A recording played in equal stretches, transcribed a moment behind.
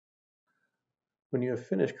When you have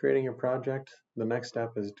finished creating your project, the next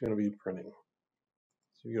step is going to be printing.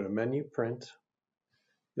 So you go to Menu, Print,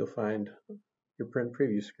 you'll find your print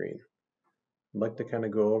preview screen. I'd like to kind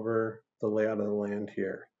of go over the layout of the land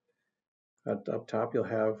here. Up top, you'll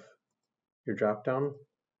have your drop down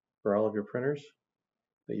for all of your printers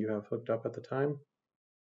that you have hooked up at the time.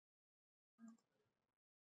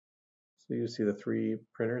 So you see the 3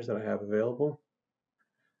 printers that I have available.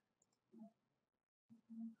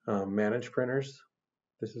 Manage printers.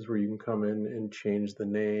 This is where you can come in and change the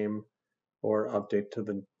name or update to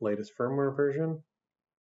the latest firmware version.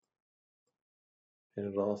 And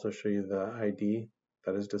it'll also show you the ID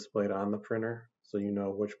that is displayed on the printer, so you know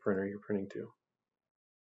which printer you're printing to.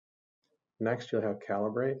 Next, you'll have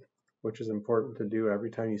Calibrate, which is important to do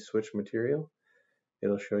every time you switch material.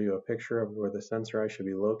 It'll show you a picture of where the sensor eye should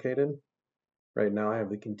be located. Right now I have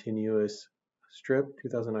the continuous strip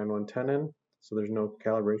 2009-110 in, so there's no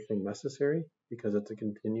calibration necessary because it's a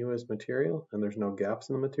continuous material and there's no gaps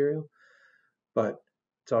in the material. But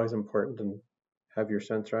it's always important to have your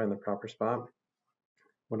sensor eye in the proper spot.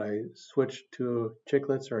 When I switch to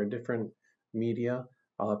chiclets or a different media,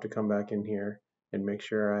 I'll have to come back in here and make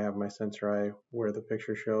sure I have my sensor eye where the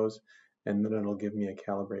picture shows, and then it'll give me a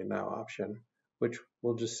Calibrate Now option, which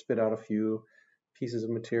will just spit out a few pieces of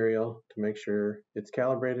material to make sure it's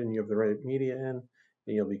calibrated and you have the right media in,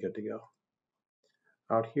 and you'll be good to go.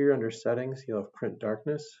 Out here under Settings, you'll have Print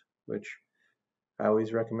Darkness, which I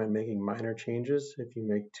always recommend making minor changes. If you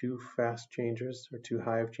make too fast changes or too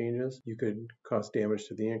high of changes, you could cause damage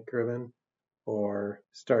to the ink ribbon or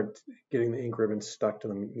start getting the ink ribbon stuck to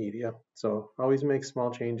the media. So always make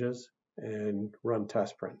small changes and run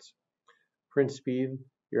test prints. Print speed,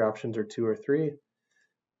 your options are 2 or 3.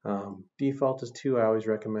 Default is 2. I always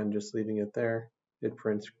recommend just leaving it there. It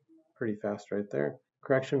prints pretty fast right there.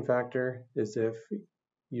 Correction factor is if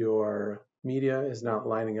your media is not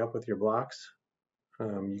lining up with your blocks.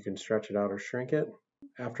 You can stretch it out or shrink it.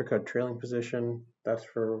 Aftercut trailing position, that's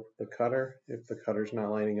for the cutter. If the cutter's not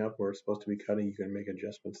lining up where it's supposed to be cutting, you can make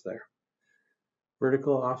adjustments there.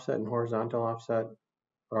 Vertical offset and horizontal offset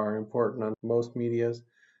are important on most medias.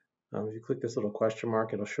 If you click this little question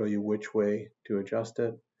mark, it'll show you which way to adjust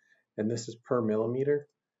it. And this is per millimeter.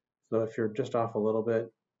 So if you're just off a little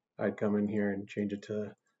bit, I'd come in here and change it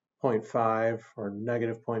to 0.5 or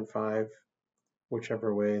negative 0.5,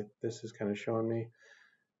 whichever way this is kind of showing me.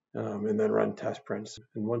 And then run test prints.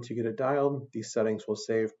 And once you get it dialed, these settings will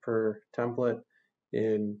save per template,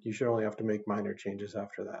 and you should only have to make minor changes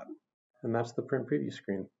after that. And that's the print preview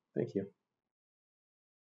screen. Thank you.